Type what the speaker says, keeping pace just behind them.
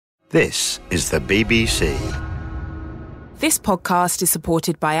This is the BBC. This podcast is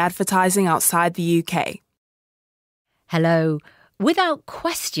supported by advertising outside the UK. Hello. Without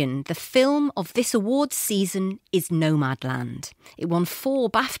question, the film of this awards season is Nomadland. It won 4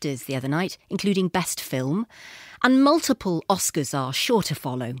 BAFTAs the other night, including Best Film, and multiple Oscars are sure to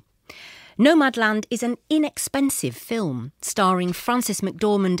follow. Nomadland is an inexpensive film, starring Frances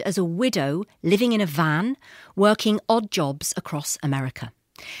McDormand as a widow living in a van, working odd jobs across America.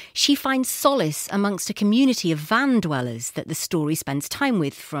 She finds solace amongst a community of van dwellers that the story spends time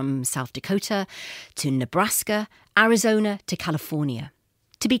with, from South Dakota to Nebraska, Arizona to California.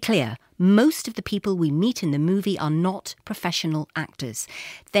 To be clear, most of the people we meet in the movie are not professional actors.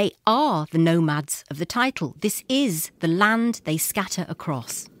 They are the nomads of the title. This is the land they scatter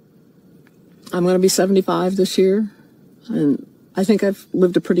across. I'm going to be 75 this year, and I think I've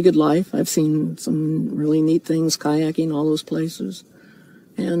lived a pretty good life. I've seen some really neat things, kayaking, all those places.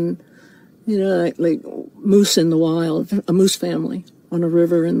 And, you know, like moose in the wild, a moose family on a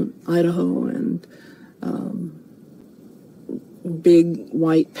river in Idaho, and big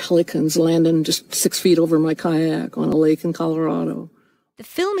white pelicans landing just 6 feet over my kayak on a lake in Colorado. The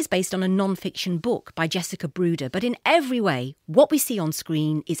film is based on a non-fiction book by Jessica Bruder, but in every way, what we see on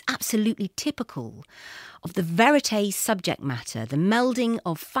screen is absolutely typical of the verite subject matter, the melding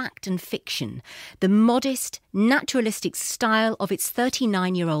of fact and fiction, the modest, naturalistic style of its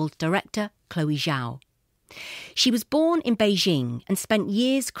 39-year-old director, Chloe Zhao. She was born in Beijing and spent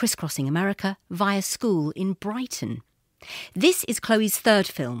years crisscrossing America via school in Brighton. This is Chloe's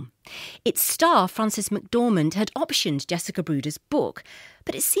 3rd film. Its star, Frances McDormand, had optioned Jessica Bruder's book,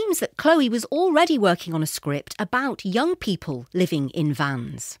 but it seems that Chloe was already working on a script about young people living in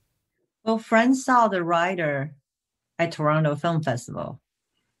vans. Well, friends saw the writer at Toronto Film Festival,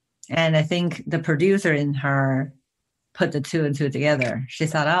 and I think the producer in her put the 2 and 2 together. She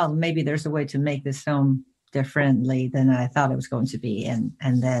thought, oh, maybe there's a way to make this film differently than I thought it was going to be, and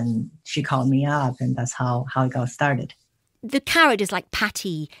then she called me up, and that's how it got started. The characters like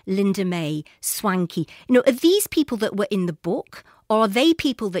Patty, Linda May, Swanky, are these people that were in the book, or are they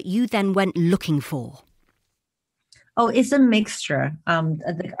people that you then went looking for? Oh, it's a mixture.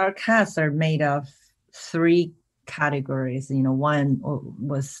 Our casts are made of 3 categories. One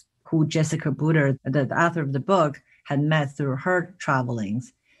was who Jessica Bruder, the author of the book, had met through her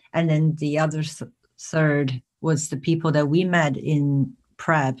travelings. And then the other third was the people that we met in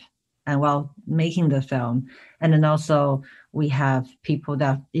prep and while making the film. And then also we have people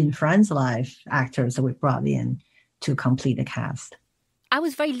that in Friends' life, actors that we brought in to complete the cast. I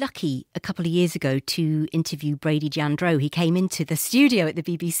was very lucky a couple of years ago to interview Brady Jandreau. He came into the studio at the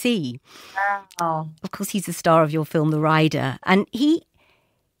BBC. Wow. Of course, he's the star of your film, The Rider. And he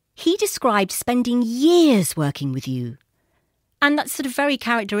described spending years working with you. And that's sort of very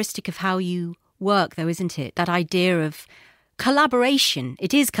characteristic of how you work, though, isn't it? That idea of collaboration.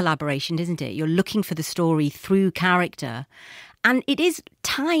 It is collaboration, isn't it? You're looking for the story through character. And it is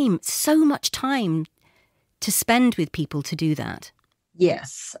time, so much time to spend with people to do that.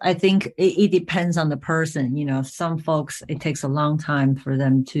 Yes, I think it depends on the person. Some folks, it takes a long time for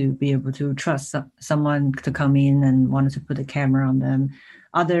them to be able to trust someone to come in and wanted to put a camera on them.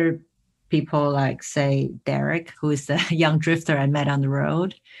 Other people, like, say, Derek, who is the young drifter I met on the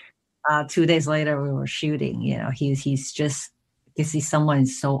road. 2 days later, we were shooting. He's just, you see someone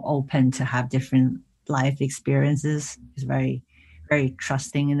is so open to have different life experiences. He's very, very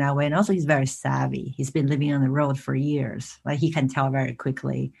trusting in that way. And also he's very savvy. He's been living on the road for years. Like, he can tell very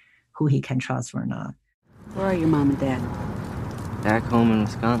quickly who he can trust or not. Where are your mom and dad? Back home in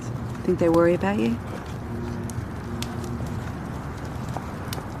Wisconsin. Think they worry about you?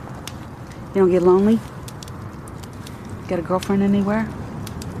 You don't get lonely? Got a girlfriend anywhere?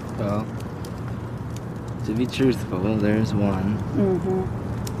 Well, to be truthful, there's one.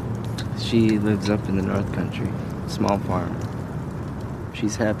 Mm-hmm. She lives up in the North Country, small farm.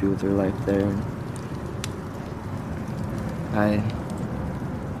 She's happy with her life there. I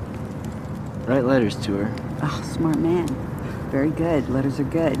write letters to her. Oh, smart man. Very good. Letters are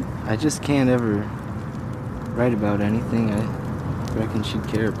good. I just can't ever write about anything I reckon she'd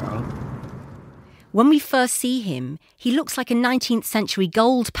care about. When we first see him, he looks like a 19th century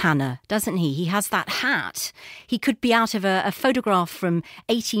gold panner, doesn't he? He has that hat. He could be out of a photograph from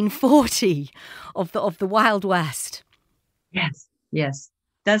 1840 of the Wild West. Yes.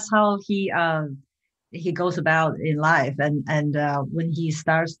 That's how he goes about in life. And when he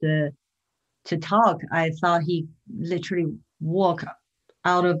starts to talk, I thought he literally walked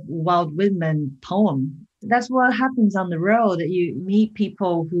out of Walt Whitman poem. That's what happens on the road. You meet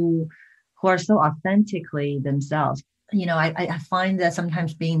people who are so authentically themselves. I find that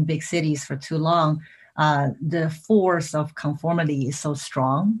sometimes being in big cities for too long, the force of conformity is so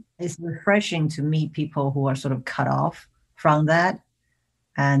strong. It's refreshing to meet people who are sort of cut off from that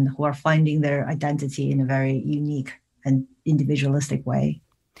and who are finding their identity in a very unique and individualistic way.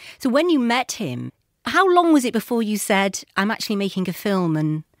 So when you met him, how long was it before you said, I'm actually making a film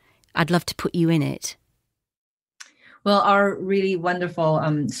and I'd love to put you in it? Well, our really wonderful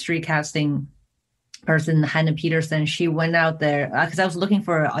street casting person, Hannah Peterson, she went out there because I was looking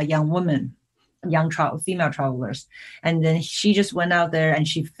for a young woman, female travelers. And then she just went out there and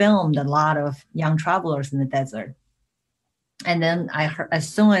she filmed a lot of young travelers in the desert. And then I heard, as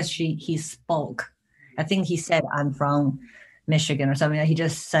soon as he spoke, I think he said, I'm from Michigan or something. He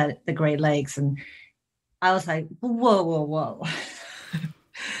just said the Great Lakes. And I was like, whoa.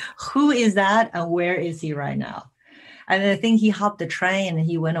 Who is that? And where is he right now? And I think he hopped the train and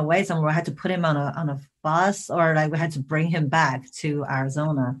he went away somewhere. I had to put him on a bus, or like we had to bring him back to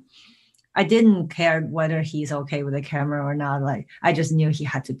Arizona. I didn't care whether he's okay with the camera or not. Like, I just knew he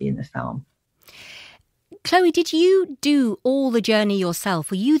had to be in the film. Chloe, did you do all the journey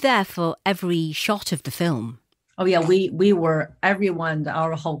yourself? Were you there for every shot of the film? Oh, yeah, we were, everyone,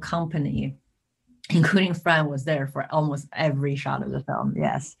 our whole company, including Fran, was there for almost every shot of the film.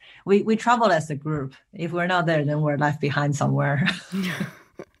 Yes. We traveled as a group. If we're not there, then we're left behind somewhere.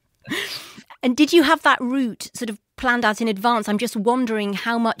 And did you have that route sort of planned out in advance? I'm just wondering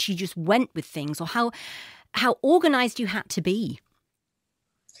how much you just went with things, or how organized you had to be.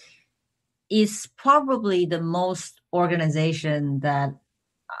 It's probably the most organization that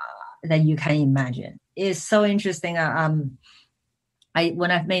you can imagine. It's so interesting. When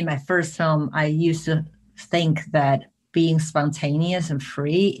I've made my first film, I used to think that being spontaneous and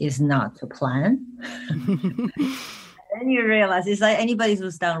free is not to plan. Then you realize it's like anybody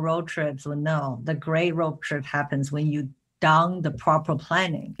who's done road trips will know the great road trip happens when you done the proper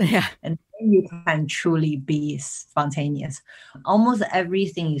planning. Yeah. And then you can truly be spontaneous. Almost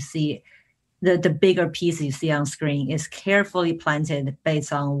everything you see, the bigger piece you see on screen is carefully planted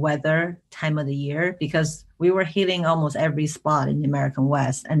based on weather, time of the year, because we were hitting almost every spot in the American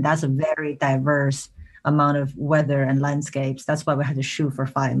West. And that's a very diverse amount of weather and landscapes. That's why we had to shoot for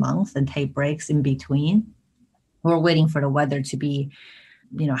 5 months and take breaks in between. We're waiting for the weather to be,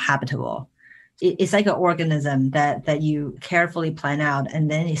 habitable. It's like an organism that you carefully plan out, and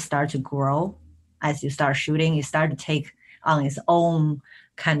then it starts to grow as you start shooting. It starts to take on its own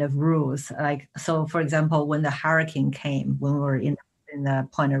kind of rules. Like, so for example, when the hurricane came, when we were in the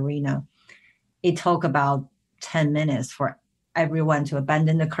Point Arena, it took about 10 minutes for everyone to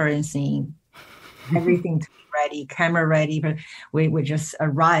abandon the current scene, everything to be ready, camera ready. But we just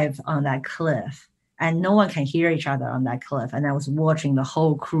arrived on that cliff and no one can hear each other on that cliff. And I was watching the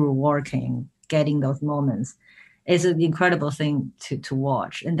whole crew working, getting those moments. It's an incredible thing to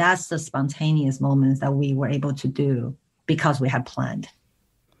watch. And that's the spontaneous moments that we were able to do because we had planned.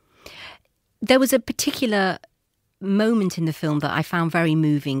 There was a particular moment in the film that I found very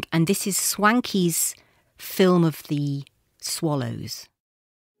moving, and this is Swanky's film of the swallows.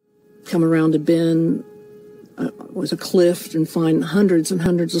 Come around a bend, was a cliff, and find hundreds and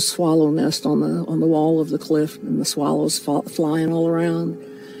hundreds of swallow nests on the wall of the cliff, and the swallows flying all around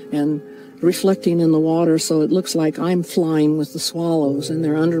and reflecting in the water, so it looks like I'm flying with the swallows, and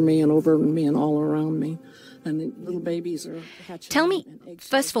they're under me and over me and all around me. And the little babies are hatching. Tell me,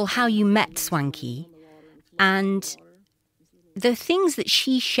 first of all, how you met Swanky, and the things that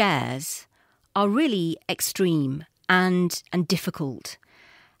she shares are really extreme and difficult.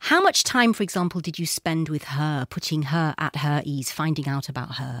 How much time, for example, did you spend with her, putting her at her ease, finding out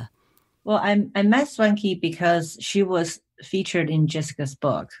about her? Well, I met Swanky because she was featured in Jessica's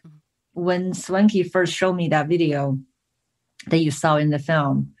book. When Swanky first showed me that video that you saw in the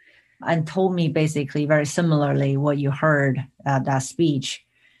film, and told me basically very similarly what you heard at that speech,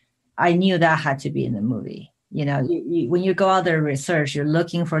 I knew that had to be in the movie. When you go out there and research, you're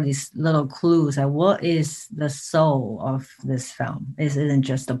looking for these little clues at what is the soul of this film. It isn't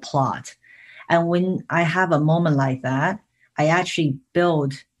just a plot. And when I have a moment like that, I actually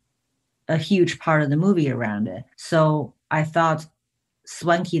build a huge part of the movie around it. So I thought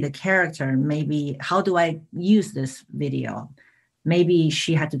Swanky, the character, maybe how do I use this video? Maybe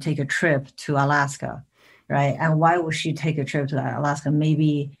she had to take a trip to Alaska, right? And why would she take a trip to Alaska?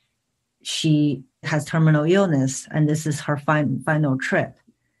 Maybe she has terminal illness and this is her final trip,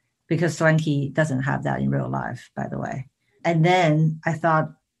 because Swanky doesn't have that in real life, by the way. And then I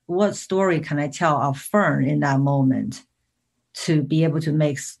thought, what story can I tell of Fern in that moment to be able to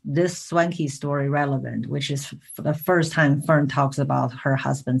make this Swanky story relevant, which is the first time Fern talks about her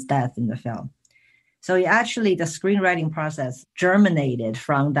husband's death in the film. So the screenwriting process germinated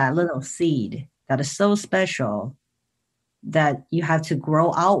from that little seed that is so special that you have to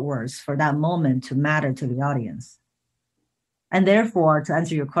grow outwards for that moment to matter to the audience. And therefore, to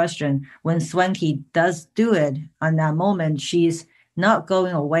answer your question, when Swanky does do it on that moment, she's not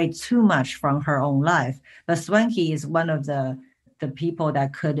going away too much from her own life. But Swanky is one of the people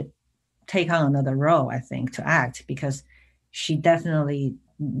that could take on another role, I think, to act, because she definitely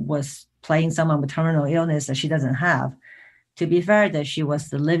was playing someone with terminal illness that she doesn't have. To be fair, that she was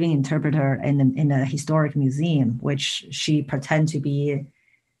the living interpreter in a historic museum, which she pretended to be,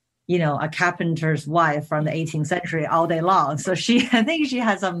 a carpenter's wife from the 18th century all day long. So I think she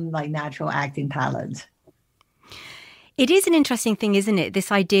has some like natural acting talent. It is an interesting thing, isn't it?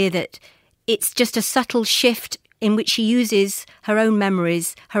 This idea that it's just a subtle shift in which she uses her own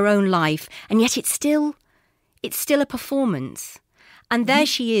memories, her own life, and yet it's still a performance. And there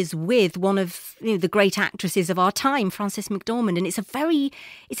she is with one of the great actresses of our time, Frances McDormand. And it's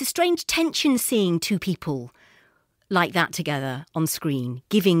a strange tension seeing two people like that together on screen,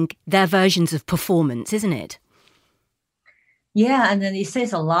 giving their versions of performance, isn't it? Yeah, and then it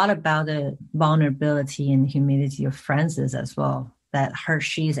says a lot about the vulnerability and humility of Frances as well, that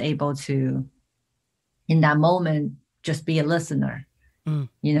she's able to, in that moment, just be a listener, and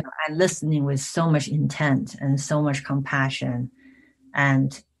listening with so much intent and so much compassion.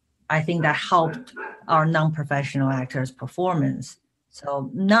 And I think that helped our non-professional actors' performance.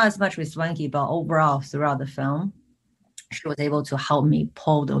 So not as much with Swanky, but overall throughout the film, she was able to help me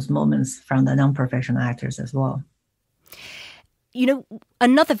pull those moments from the non-professional actors as well.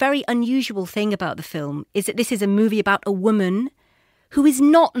 Another very unusual thing about the film is that this is a movie about a woman who is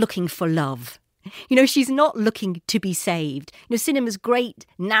not looking for love. She's not looking to be saved. Cinema's great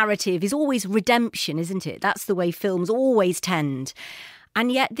narrative is always redemption, isn't it? That's the way films always tend.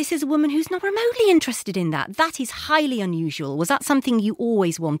 And yet this is a woman who's not remotely interested in that. That is highly unusual. Was that something you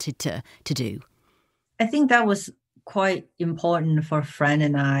always wanted to do? I think that was quite important for Fran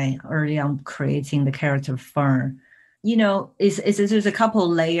and I early on creating the character Fern. There's a couple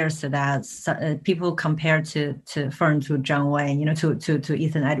layers to that. So, people compare to Fern to John Wayne, to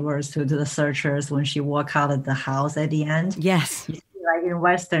Ethan Edwards, to the Searchers when she walked out of the house at the end. Yes. Like in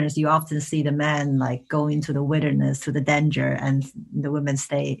Westerns, you often see the men like go into the wilderness to the danger, and the women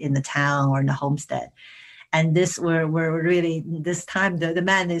stay in the town or in the homestead. And this, we're really, this time the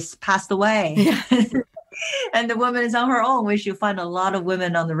man is passed away. Yeah. And the woman is on her own, which you find a lot of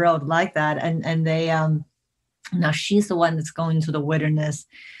women on the road like that. And they, now she's the one that's going to the wilderness.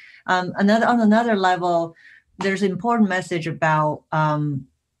 On another level, there's an important message about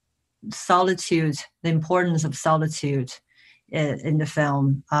solitude, the importance of solitude in the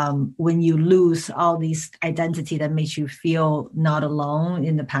film. When you lose all these identity that makes you feel not alone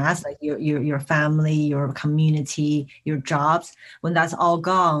in the past, like your family, your community, your jobs, when that's all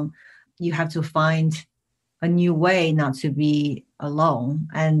gone, you have to find a new way not to be alone.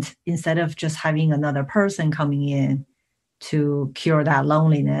 And instead of just having another person coming in to cure that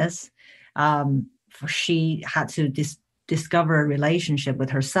loneliness, she had to discover a relationship with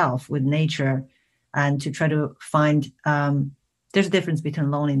herself, with nature, and to try to find, there's a difference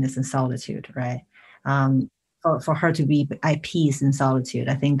between loneliness and solitude, right? For her to be at peace in solitude.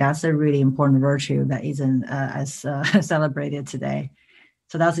 I think that's a really important virtue that isn't as celebrated today.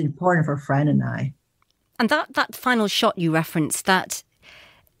 So that's important for Fran and I. And that final shot you referenced, that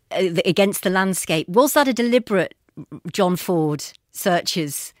against the landscape, was that a deliberate John Ford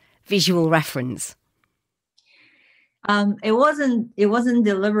Searchers visual reference? It wasn't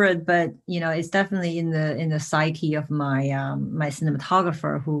deliberate, but it's definitely in the psyche of my my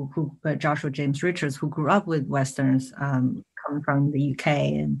cinematographer, who Joshua James Richards, who grew up with Westerns, coming from the UK,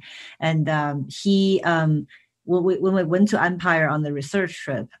 and he when we went to Empire on the research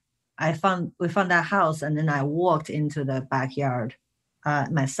trip, we found that house, and then I walked into the backyard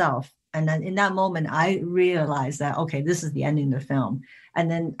myself. And then in that moment, I realized that, okay, this is the ending of the film. And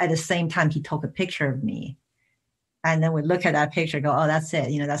then at the same time, he took a picture of me. And then we look at that picture, go, oh, that's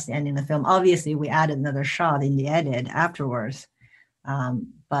it. That's the ending of the film. Obviously, we added another shot in the edit afterwards.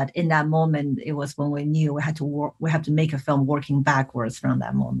 But in that moment, it was when we knew we had to make a film working backwards from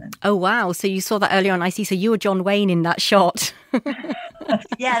that moment. Oh, wow. So you saw that earlier on. I see. So you were John Wayne in that shot.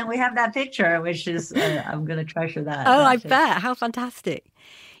 Yeah, and we have that picture, which is, I'm going to treasure that. Oh, I bet. How fantastic.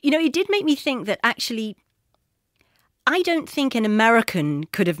 It did make me think that actually, I don't think an American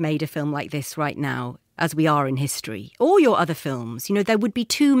could have made a film like this right now, as we are in history, or your other films. There would be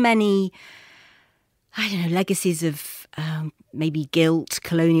too many, legacies of maybe guilt,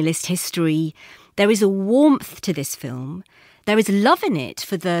 colonialist history. There is a warmth to this film There is love in it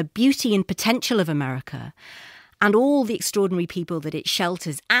for the beauty and potential of America and all the extraordinary people that it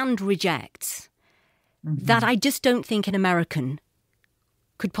shelters and rejects, that I just don't think an American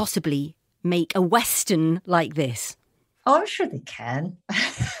could possibly make a Western like this. Oh, I'm sure they can.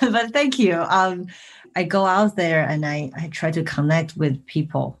 But thank you. I go out there and I try to connect with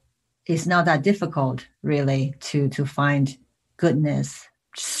people. It's not that difficult, really, to find goodness,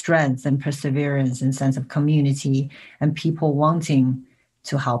 strength, and perseverance and sense of community and people wanting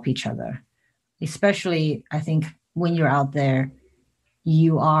to help each other. Especially, I think, when you're out there,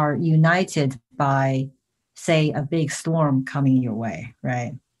 you are united by, say, a big storm coming your way,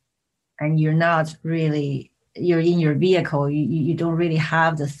 right? And you're not really, you're in your vehicle, you don't really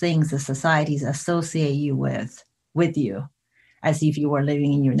have the things that societies associate you with you, as if you were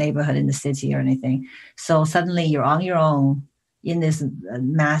living in your neighborhood in the city or anything. So suddenly you're on your own in this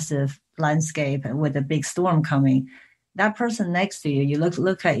massive landscape with a big storm coming. That person next to you, you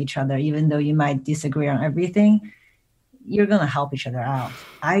look at each other, even though you might disagree on everything, you're going to help each other out.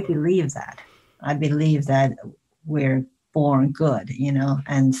 I believe that. I believe that we're born good,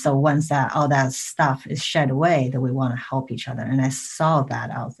 and so once that all that stuff is shed away, that we want to help each other. And I saw that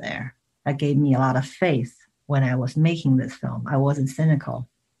out there. That gave me a lot of faith when I was making this film. I wasn't cynical.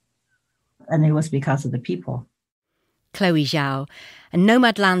 And it was because of the people. Chloe Zhao. And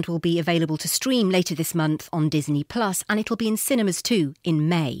Nomadland will be available to stream later this month on Disney+, and it'll be in cinemas too in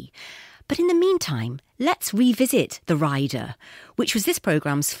May. But in the meantime, let's revisit The Rider, which was this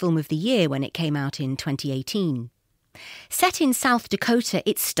programme's Film of the Year when it came out in 2018. Set in South Dakota,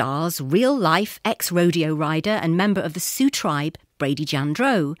 it stars real-life ex-rodeo rider and member of the Sioux tribe, Brady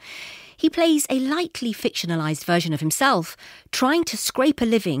Jandreau. He plays a lightly fictionalised version of himself, trying to scrape a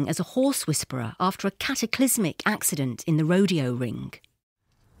living as a horse whisperer after a cataclysmic accident in the rodeo ring.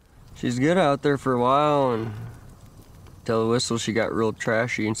 She's good out there for a while, and until the whistle she got real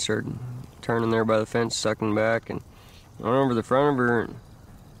trashy and started turning there by the fence, sucking back, and I went over the front of her, and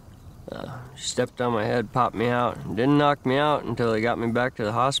she stepped on my head, popped me out, and didn't knock me out until they got me back to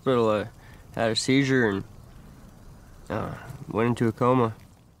the hospital. I had a seizure and went into a coma.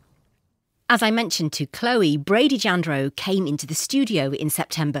 As I mentioned to Chloe, Brady Jandreau came into the studio in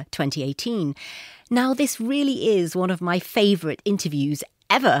September 2018. Now, this really is one of my favourite interviews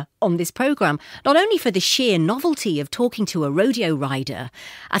ever on this programme, not only for the sheer novelty of talking to a rodeo rider,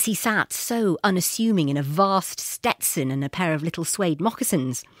 as he sat so unassuming in a vast Stetson and a pair of little suede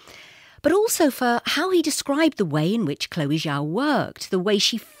moccasins, but also for how he described the way in which Chloe Zhao worked, the way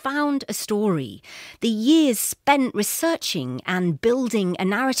she found a story, the years spent researching and building a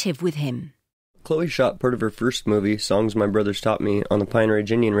narrative with him. Chloe shot part of her first movie, Songs My Brothers Taught Me, on the Pine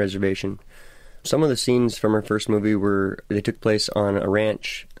Ridge Indian Reservation. Some of the scenes from her first movie they took place on a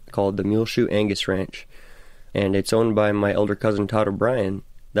ranch called the Muleshoe Angus Ranch, and it's owned by my elder cousin Todd O'Brien.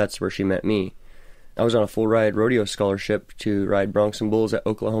 That's where she met me. I was on a full-ride rodeo scholarship to ride broncs and bulls at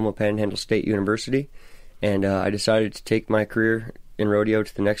Oklahoma Panhandle State University, and I decided to take my career in rodeo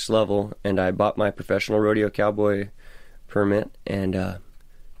to the next level, and I bought my professional rodeo cowboy permit, and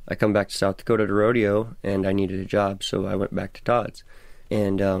I come back to South Dakota to rodeo, and I needed a job, so I went back to Todd's.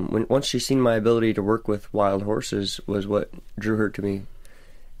 And once she seen my ability to work with wild horses was what drew her to me.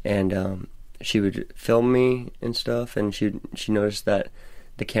 And she would film me and stuff, and she noticed that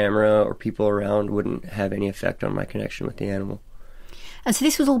the camera or people around wouldn't have any effect on my connection with the animal. And so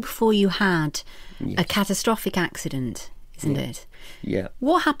this was all before you had a catastrophic accident, isn't it? Yeah.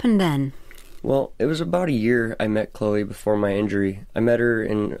 What happened then? Well, it was about a year I met Chloe before my injury. I met her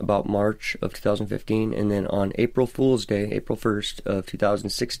in about March of 2015, and then on April Fool's Day, April 1st of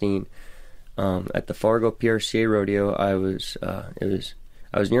 2016, at the Fargo PRCA rodeo, I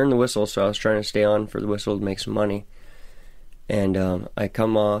was nearing the whistle, so I was trying to stay on for the whistle to make some money. And I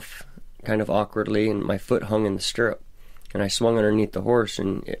come off kind of awkwardly, and my foot hung in the stirrup, and I swung underneath the horse,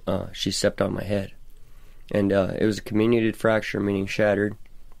 and she stepped on my head. And it was a comminuted fracture, meaning shattered.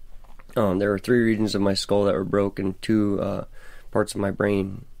 There were 3 regions of my skull that were broken, 2 parts of my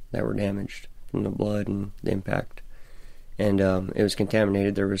brain that were damaged from the blood and the impact. And it was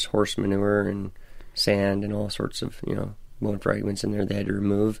contaminated. There was horse manure and sand and all sorts of, bone fragments in there they had to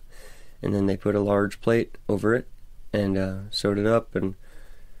remove. And then they put a large plate over it and sewed it up.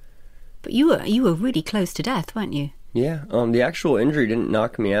 But you were really close to death, weren't you? Yeah. The actual injury didn't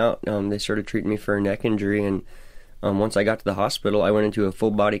knock me out. They started treating me for a neck injury, and once I got to the hospital, I went into a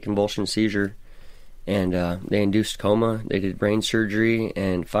full-body convulsion seizure, and they induced coma. They did brain surgery,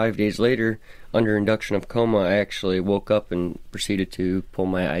 and 5 days later, under induction of coma, I actually woke up and proceeded to pull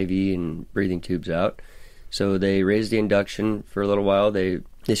my IV and breathing tubes out. So they raised the induction for a little while. They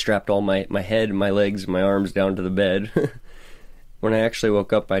strapped all my head, my legs, my arms down to the bed, when I actually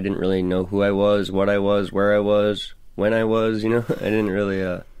woke up, I didn't really know who I was, what I was, where I was, when I was, I didn't really,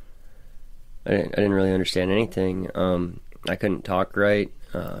 I didn't really understand anything. I couldn't talk right.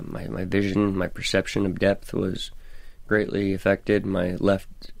 My vision, my perception of depth was greatly affected. My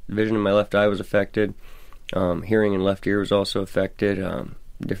vision in my left eye was affected. Hearing in left ear was also affected.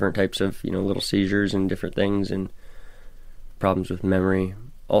 Different types of, little seizures and different things, and problems with memory,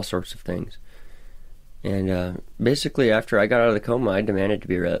 all sorts of things. And basically, after I got out of the coma, I demanded to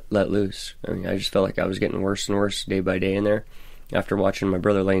be let loose. I mean, I just felt like I was getting worse and worse day by day in there. After watching my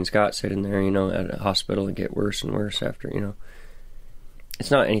brother Lane Scott sit in there, at a hospital and get worse and worse after,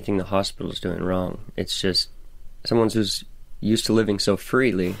 It's not anything the hospital's doing wrong. It's just someone who's used to living so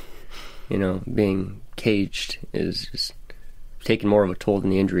freely, being caged is just taking more of a toll than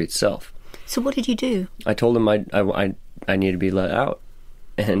the injury itself. So what did you do? I told them I need to be let out.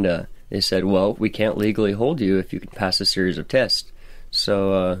 And they said, well, we can't legally hold you if you can pass a series of tests.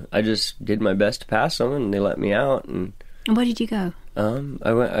 So I just did my best to pass them, and they let me out. And where did you go?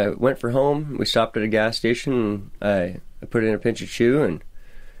 I went for home. We stopped at a gas station, and I put in a pinch of chew, and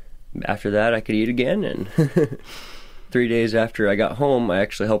after that I could eat again. And 3 days after I got home, I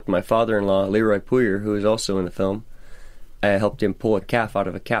actually helped my father-in-law, Leroy Puyer, who is also in the film. I helped him pull a calf out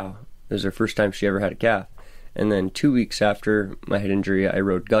of a cow. It was her first time she ever had a calf. And then 2 weeks after my head injury, I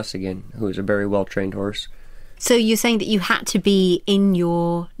rode Gus again, who is a very well-trained horse. So you're saying that you had to be in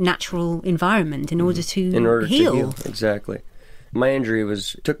your natural environment in order to heal? Exactly. My injury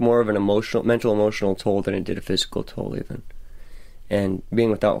took more of an mental emotional toll than it did a physical toll even. And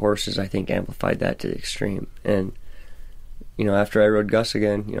being without horses, I think, amplified that to the extreme. And, after I rode Gus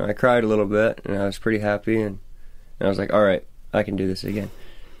again, I cried a little bit, and I was pretty happy, and I was like, all right, I can do this again.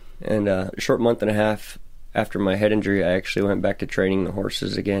 And a short month and a half after my head injury, I actually went back to training the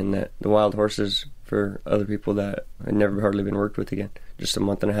horses again, the wild horses for other people that had never hardly been worked with again, just a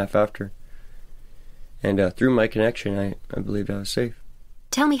month and a half after. And through my connection, I believed I was safe.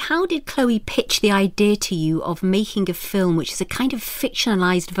 Tell me, how did Chloe pitch the idea to you of making a film which is a kind of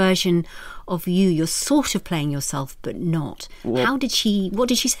fictionalized version of you? You're sort of playing yourself, but not. Well, what did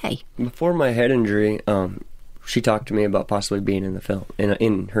she say? Before my head injury, she talked to me about possibly being in the film,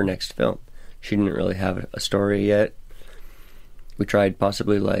 in her next film. She didn't really have a story yet. We tried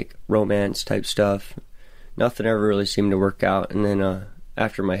possibly like romance type stuff. Nothing ever really seemed to work out. And then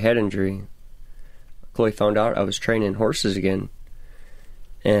after my head injury, Chloe found out I was training horses again.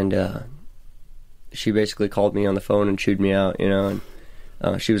 And she basically called me on the phone and chewed me out, and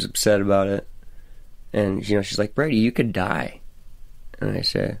she was upset about it. And, she's like, Brady, you could die. And I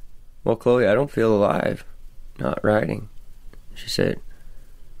said, well, Chloe, I don't feel alive, not riding. She said,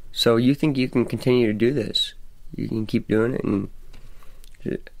 so you think you can continue to do this? You can keep doing it? And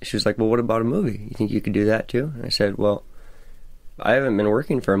she was like, well, what about a movie? You think you could do that too? And I said, well, I haven't been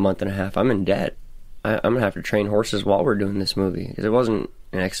working for a month and a half. I'm in debt. I'm going to have to train horses while we're doing this movie, because it wasn't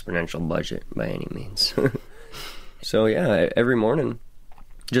an exponential budget by any means. So yeah, every morning,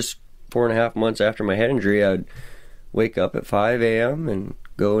 just 4.5 months after my head injury, I'd wake up at 5 a.m. and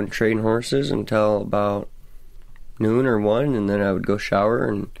go and train horses until about noon or 1, and then I would go shower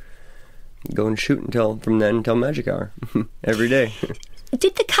and go and shoot from then until magic hour every day.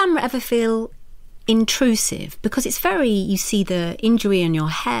 Did the camera ever feel intrusive? Because you see the injury on your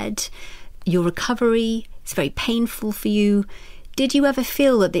head, your recovery, it's very painful for you. Did you ever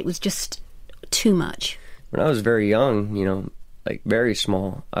feel that it was just too much? When I was very young, like very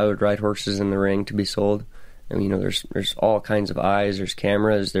small, I would ride horses in the ring to be sold. And, there's all kinds of eyes, there's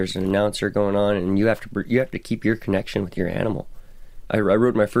cameras, there's an announcer going on, and you have to keep your connection with your animal. I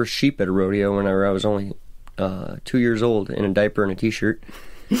rode my first sheep at a rodeo when I was only 2 years old, in a diaper and a t-shirt.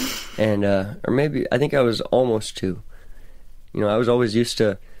 And, or maybe, I think I was almost 2. I was always used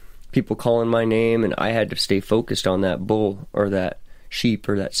to people calling my name, and I had to stay focused on that bull or that sheep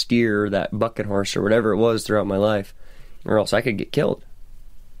or that steer or that bucket horse or whatever it was throughout my life, or else I could get killed.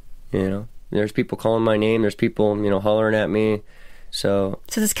 There's people calling my name, there's people, hollering at me. So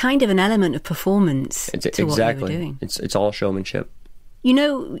there's kind of an element of performance to exactly what you were doing. It's all showmanship.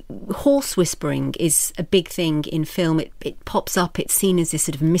 Horse whispering is a big thing in film. It pops up, it's seen as this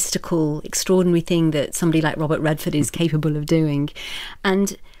sort of mystical, extraordinary thing that somebody like Robert Redford is capable of doing.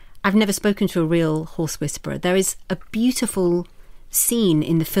 And I've never spoken to a real horse whisperer. There is a beautiful scene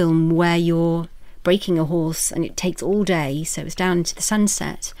in the film where you're breaking a horse and it takes all day, so it's down into the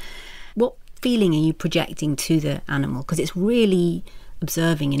sunset. What feeling are you projecting to the animal? Because it's really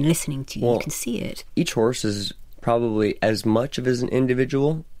observing and listening to you. Well, you can see it. Each horse is probably as much of as an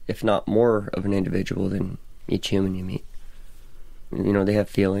individual, if not more of an individual than each human you meet. They have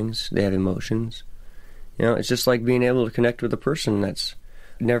feelings, they have emotions, You know, it's just like being able to connect with a person that's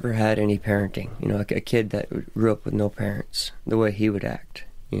never had any parenting. You know, like a kid that grew up with no parents, the way he would act.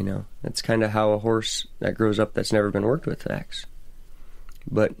 You know, that's kind of how a horse that grows up that's never been worked with acts.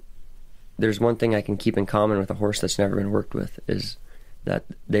 But there's one thing I can keep in common with a horse that's never been worked with, is that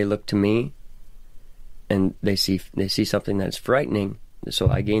they look to me and they see something that's frightening, so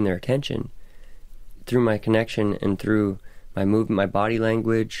I gain their attention through my connection and through my movement, my body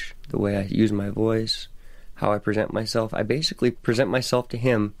language, the way I use my voice, how I present myself. I basically present myself to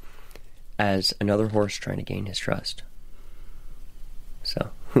him as another horse trying to gain his trust.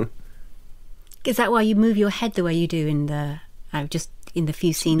 So is that why you move your head the way you do in the in the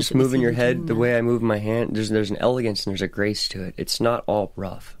few scenes? Just moving your head the way I move my hand. There's an elegance and there's a grace to it. It's not all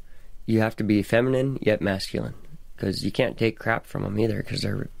rough. You have to be feminine yet masculine, because you can't take crap from them either, because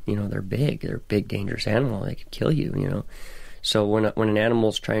they're big. They're a big, dangerous animal. They could kill you. You know, so when an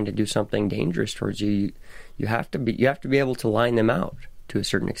animal's trying to do something dangerous towards you, you have to be able to line them out to a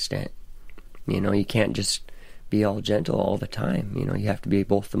certain extent. You know, you can't just be all gentle all the time. You know, you have to be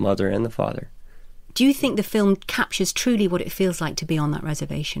both the mother and the father. Do you think the film captures truly what it feels like to be on that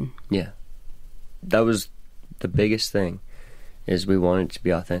reservation? Yeah. That was the biggest thing, is we wanted it to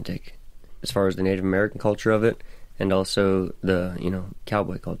be authentic as far as the Native American culture of it, and also the,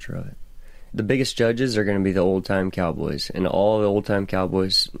 cowboy culture of it. The biggest judges are going to be the old-time cowboys, and all the old-time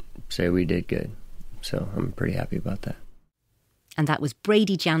cowboys say we did good. So I'm pretty happy about that. And that was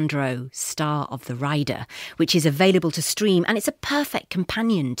Brady Jandreau, star of The Rider, which is available to stream, and it's a perfect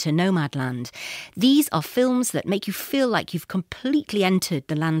companion to Nomadland. These are films that make you feel like you've completely entered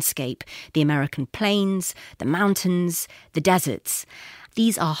the landscape, the American plains, the mountains, the deserts.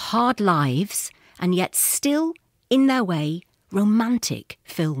 These are hard lives, and yet still, in their way, romantic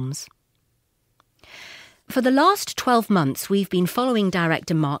films. For the last 12 months, we've been following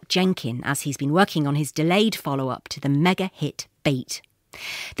director Mark Jenkin as he's been working on his delayed follow-up to the mega-hit Bait.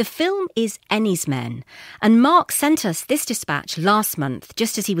 The film is Ennie's Men, and Mark sent us this dispatch last month,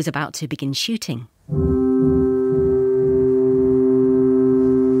 just as he was about to begin shooting.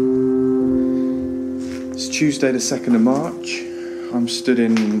 It's Tuesday the 2nd of March. I'm stood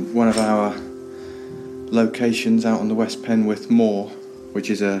in one of our locations out on the West Penwith Moor, which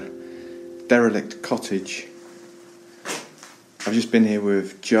is a derelict cottage. I've just been here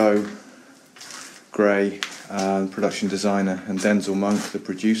with Joe Gray, production designer, and Denzel Monk, the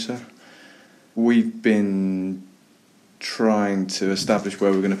producer. We've been trying to establish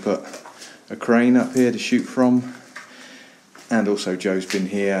where we're going to put a crane up here to shoot from, and also Joe's been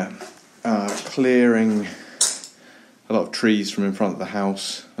here clearing a lot of trees from in front of the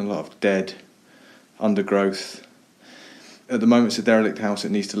house, and a lot of dead undergrowth. At the moment it's a derelict house.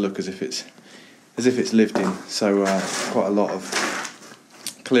 It needs to look as if it's lived in, so quite a lot of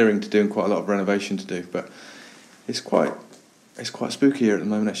clearing to do and quite a lot of renovation to do, but it's quite spooky here at the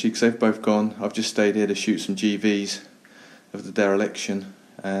moment actually, because they've both gone. I've just stayed here to shoot some GVs of the dereliction,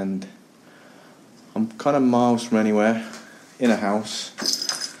 and I'm kind of miles from anywhere, in a house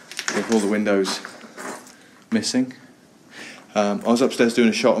with all the windows missing. I was upstairs doing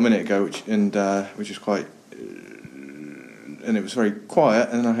a shot a minute ago, which was quite, and it was very quiet,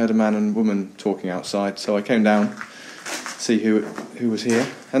 and then I heard a man and woman talking outside, so I came down to see who was here,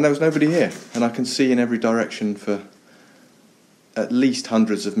 and there was nobody here, and I can see in every direction for at least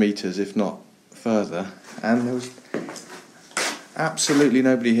hundreds of metres, if not further, and there was absolutely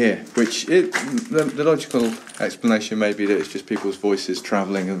nobody here, which the logical explanation may be that it's just people's voices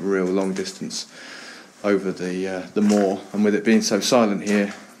travelling a real long distance over the moor, and with it being so silent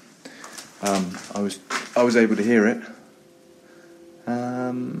here, I was able to hear it,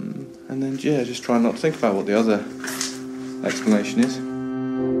 and then just try not to think about what the other explanation is.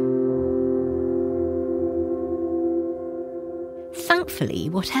 Thankfully,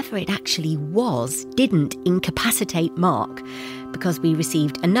 whatever it actually was didn't incapacitate Mark, because we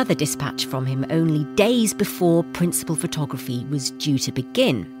received another dispatch from him only days before principal photography was due to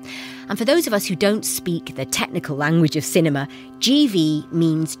begin. And for those of us who don't speak the technical language of cinema, GV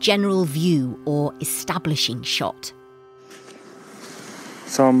means general view or establishing shot.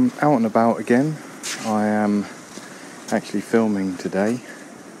 So I'm out and about again. I am actually filming today.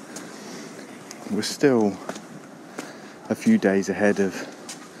 We're still a few days ahead of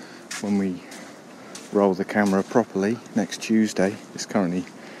when we roll the camera properly next Tuesday. It's currently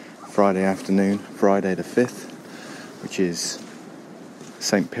Friday afternoon, Friday the 5th, which is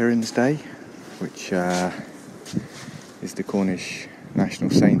St. Piran's Day, which is the Cornish National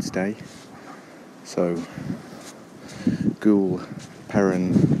Saints' Day. So Gul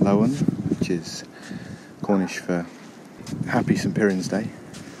Peran Lowen, which is Cornish for Happy St. Piran's Day.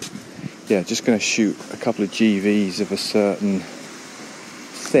 just going to shoot a couple of GVs of a certain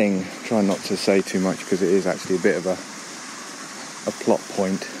thing. Try not to say too much because it is actually a bit of a plot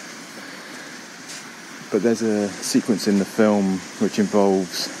point. But there's a sequence in the film which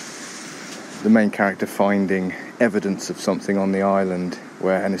involves the main character finding evidence of something on the island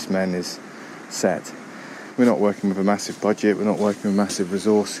where Ennis Men is set. We're not working with a massive budget, we're not working with massive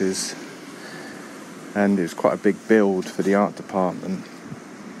resources, and it was quite a big build for the art department.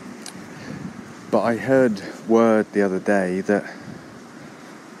 But I heard word the other day that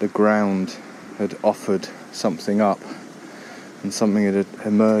the ground had offered something up, and something had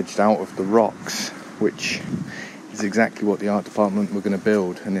emerged out of the rocks, which is exactly what the art department were going to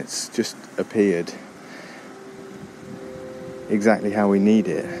build, and it's just appeared exactly how we need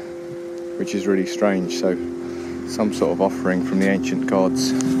it, which is really strange. So some sort of offering from the ancient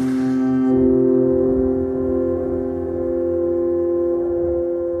gods.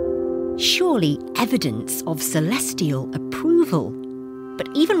 Surely evidence of celestial approval. But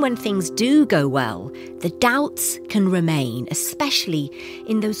even when things do go well, the doubts can remain, especially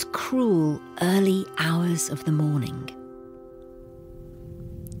in those cruel early hours of the morning.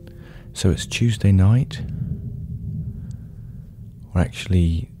 So it's Tuesday night. We're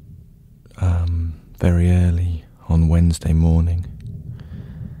actually very early on Wednesday morning,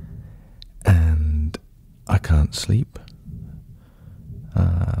 and I can't sleep.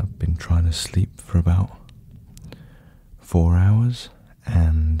 I've been trying to sleep for about 4 hours,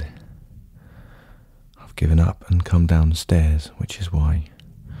 and I've given up and come downstairs, which is why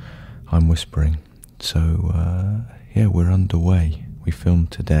I'm whispering. So we're underway. We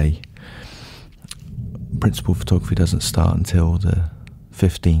filmed today. Principal photography doesn't start until the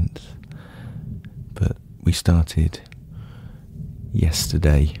 15th, but we started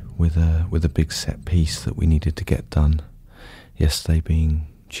yesterday with a big set piece that we needed to get done, yesterday being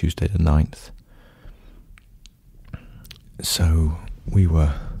Tuesday the 9th. So we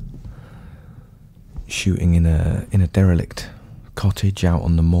were shooting in a derelict cottage out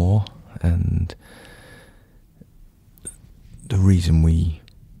on the moor, and the reason we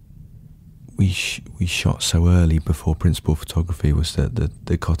shot so early before principal photography was that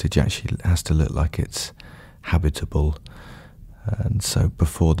the cottage actually has to look like it's habitable, and so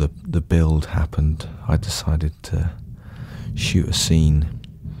before the build happened, I decided to shoot a scene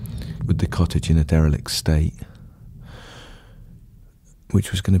with the cottage in a derelict state,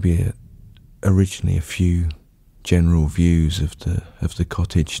 which was going to be originally a few general views of the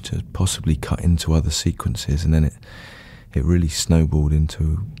cottage to possibly cut into other sequences, and then it really snowballed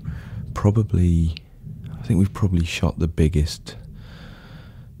into I think we've probably shot the biggest,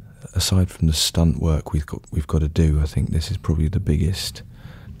 aside from the stunt work we've got to do. I think this is probably the biggest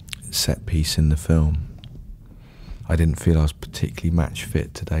set piece in the film. I didn't feel I was particularly match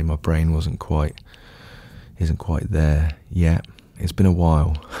fit today. My brain isn't quite there yet. It's been a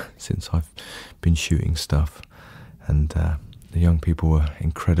while since I've been shooting stuff, and the young people were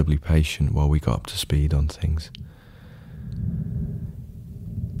incredibly patient while we got up to speed on things.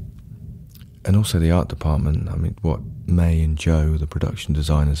 And also the art department, I mean, what May and Joe, the production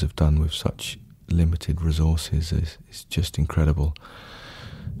designers, have done with such limited resources is just incredible.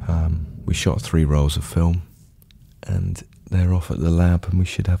 We shot 3 rolls of film, and they're off at the lab, and we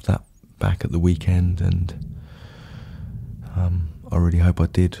should have that back at the weekend, and I really hope I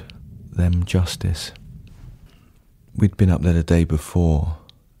did them justice. We'd been up there the day before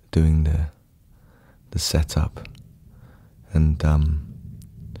doing the setup, and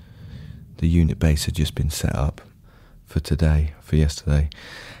the unit base had just been set up for yesterday,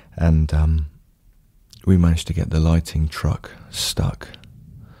 and we managed to get the lighting truck stuck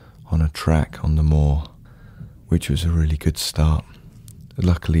on a track on the moor, which was a really good start.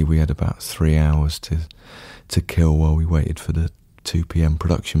 Luckily we had about 3 hours to kill while we waited for the 2 p.m.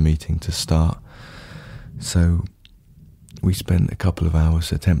 production meeting to start, so we spent a couple of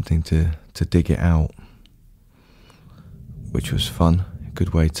hours attempting to dig it out, which was fun, a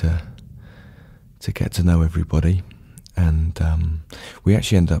good way to get to know everybody. And we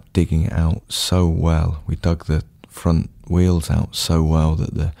actually ended up digging it out so well. We dug the front wheels out so well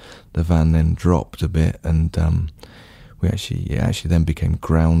that the van then dropped a bit, and it actually then became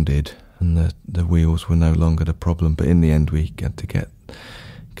grounded, and the wheels were no longer the problem. But in the end we had to get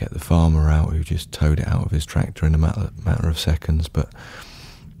the farmer out, who just towed it out of his tractor in a matter of seconds. But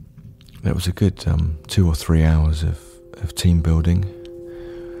that was a good 2 or 3 hours of team building.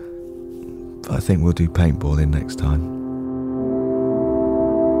 I think we'll do paintballing next time.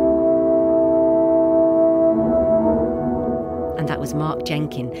 And that was Mark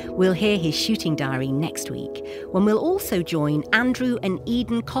Jenkin. We'll hear his shooting diary next week, when we'll also join Andrew and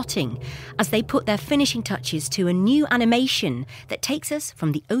Eden Cotting as they put their finishing touches to a new animation that takes us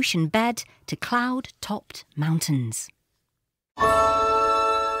from the ocean bed to cloud-topped mountains.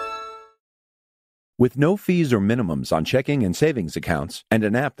 With no fees or minimums on checking and savings accounts and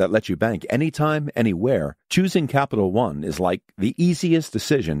an app that lets you bank anytime, anywhere, choosing Capital One is like the easiest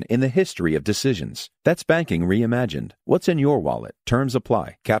decision in the history of decisions. That's banking reimagined. What's in your wallet? Terms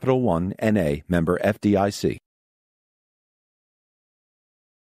apply. Capital One, N.A., member FDIC.